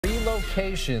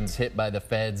locations hit by the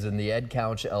feds in the Ed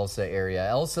Couch, Elsa area.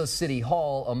 Elsa City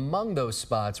Hall among those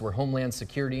spots where Homeland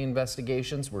Security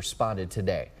investigations were spotted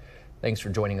today. Thanks for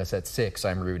joining us at 6.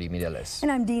 I'm Rudy Mireles.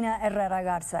 And I'm Dina Herrera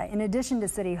Garza. In addition to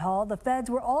City Hall, the feds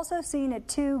were also seen at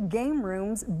 2 game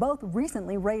rooms, both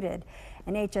recently raided.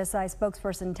 An HSI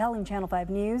spokesperson telling Channel 5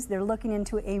 News they're looking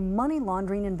into a money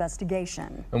laundering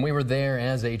investigation. And we were there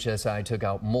as HSI took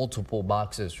out multiple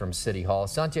boxes from City Hall.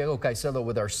 Santiago Caicedo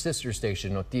with our sister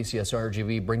station, Noticias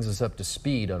RGV, brings us up to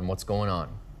speed on what's going on.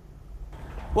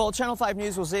 Well, Channel 5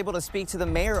 News was able to speak to the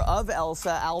mayor of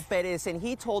Elsa, Al Perez, and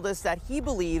he told us that he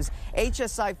believes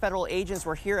HSI federal agents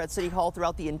were here at City Hall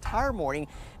throughout the entire morning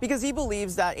because he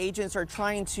believes that agents are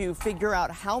trying to figure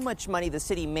out how much money the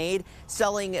city made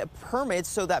selling permits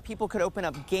so that people could open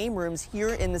up game rooms here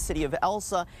in the city of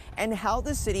Elsa and how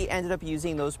the city ended up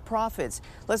using those profits.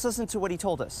 Let's listen to what he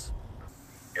told us.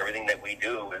 Everything that we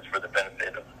do is for the benefit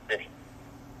of the city.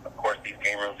 Of course, these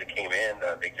game rooms that came in,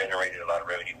 they generated a lot of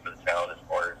revenue for the town as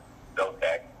far as sales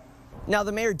tax. Now,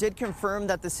 the mayor did confirm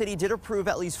that the city did approve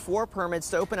at least 4 permits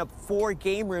to open up 4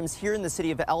 game rooms here in the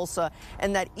city of Elsa,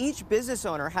 and that each business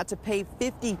owner had to pay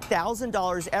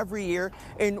 $50,000 every year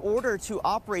in order to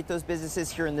operate those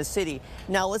businesses here in the city.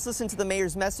 Now, let's listen to the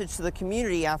mayor's message to the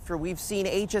community after we've seen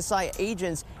HSI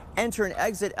agents enter and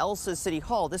exit Elsa City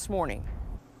Hall this morning.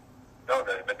 No,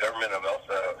 the government of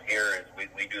Elsa here is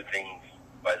we do things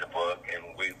by the book, and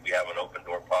we have an open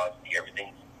door policy.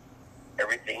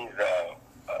 Everything's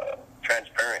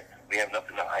transparent. We have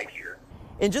nothing to hide here.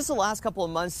 In just the last couple of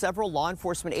months, several law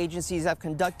enforcement agencies have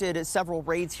conducted several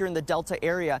raids here in the Delta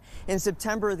area. In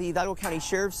September, the Hidalgo County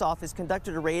Sheriff's Office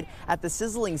conducted a raid at the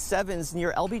Sizzling Sevens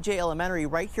near LBJ Elementary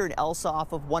right here in Elsa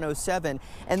off of 107.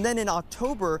 And then in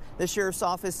October, the Sheriff's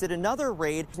Office did another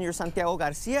raid near Santiago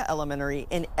Garcia Elementary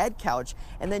in Ed Couch.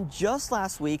 And then just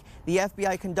last week, the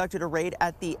FBI conducted a raid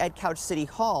at the Ed Couch City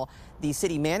Hall. The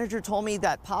city manager told me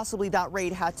that possibly that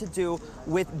raid had to do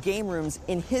with game rooms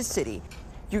in his city.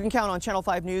 You can count on Channel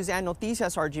 5 News and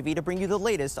Noticias RGV to bring you the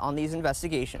latest on these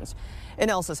investigations. In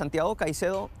Elsa, Santiago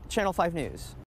Caicedo, Channel 5 News.